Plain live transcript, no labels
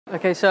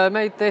Okay, so I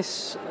made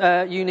this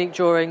unique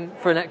drawing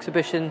for an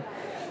exhibition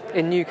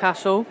in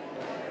Newcastle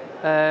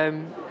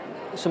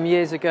some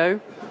years ago,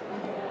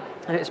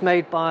 and it's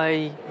made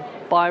by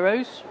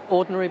biros,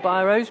 ordinary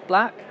biros,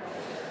 black,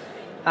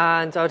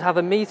 and I would have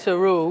a metre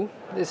rule.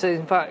 This is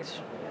in fact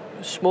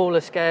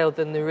smaller scale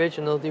than the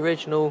original. The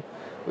original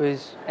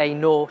was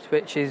A0,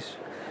 which is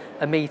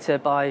a metre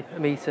by a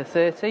metre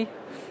 30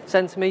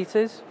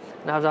 centimetres,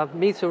 and I'd have a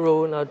metre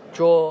rule and I'd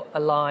draw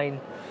a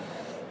line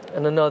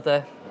and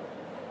another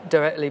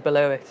directly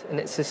below it, and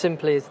it's as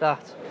simply as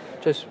that,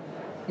 just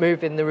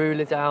moving the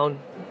ruler down,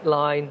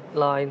 line,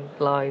 line,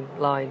 line,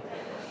 line.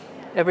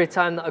 Every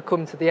time that I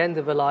come to the end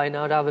of a line,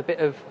 I'd have a bit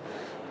of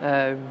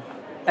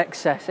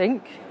excess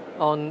ink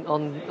on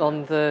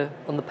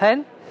the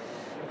pen,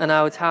 and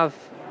I would have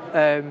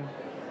a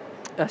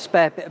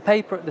spare bit of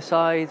paper at the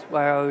side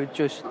where I would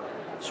just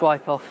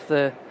swipe off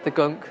the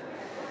gunk,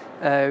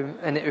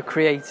 and it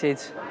created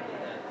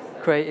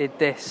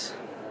this.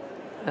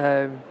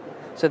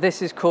 So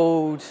this is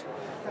called,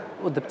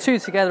 well, the two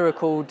together are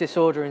called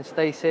Disorder and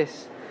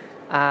Stasis,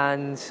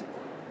 and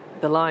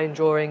the line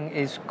drawing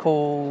is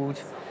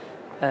called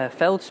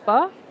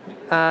Feldspar,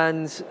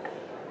 and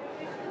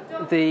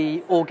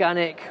the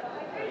organic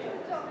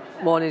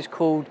one is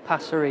called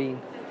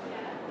Passerine.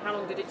 How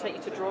long did it take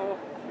you to draw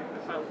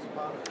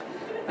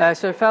Feldspar?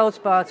 So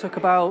Feldspar took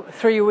about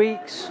 3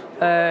 weeks,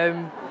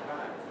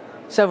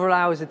 several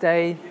hours a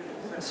day,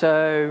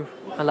 so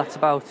and that's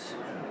about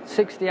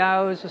 60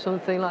 hours or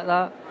something like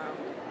that.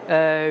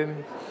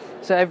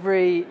 So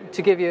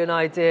to give you an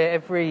idea,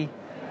 every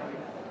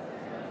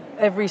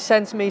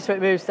centimetre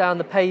it moves down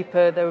the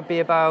paper, there would be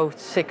about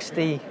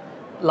 60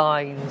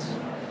 lines.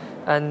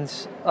 And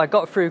I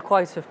got through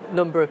quite a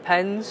number of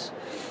pens.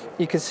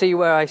 You can see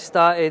where I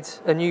started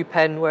a new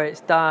pen where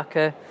it's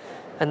darker,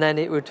 and then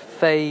it would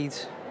fade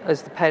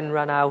as the pen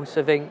ran out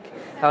of ink.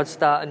 I would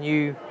start a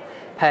new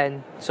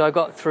pen. So I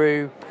got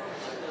through,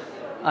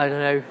 I don't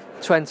know,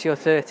 20 or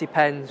 30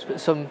 pens,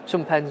 but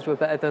some pens were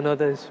better than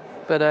others.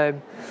 But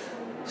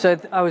so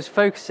I was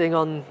focusing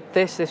on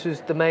this. This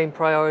was the main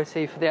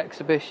priority for the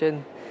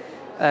exhibition,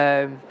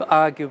 but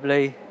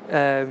arguably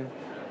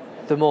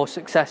the more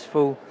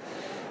successful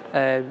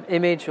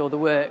image or the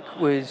work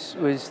was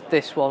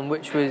this one,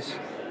 which was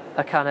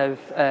a kind of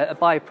a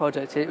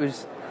byproduct. It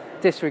was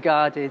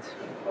disregarded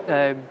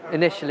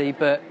initially,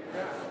 but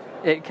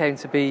it came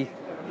to be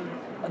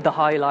the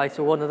highlight,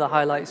 or one of the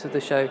highlights of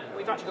the show.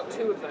 We've actually got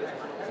two of those.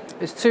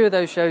 There's two of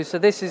those shows, so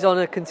this is on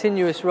a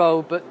continuous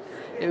roll, but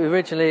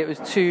originally it was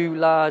two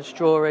large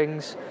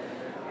drawings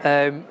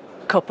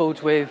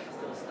coupled with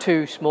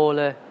two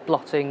smaller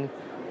blotting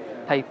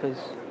papers.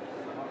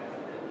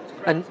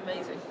 And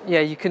amazing.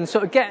 Yeah, you can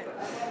sort of get,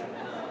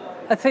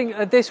 I think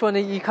at this one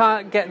you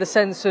can't get the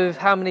sense of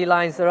how many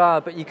lines there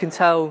are, but you can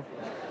tell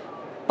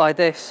by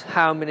this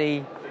how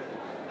many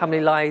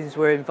lines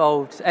were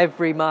involved.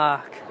 Every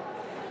mark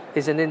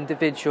is an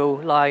individual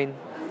line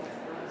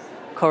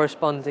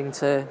corresponding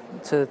to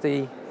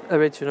the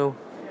original.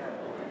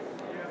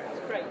 That's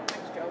great,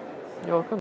 thanks Joe. You're welcome.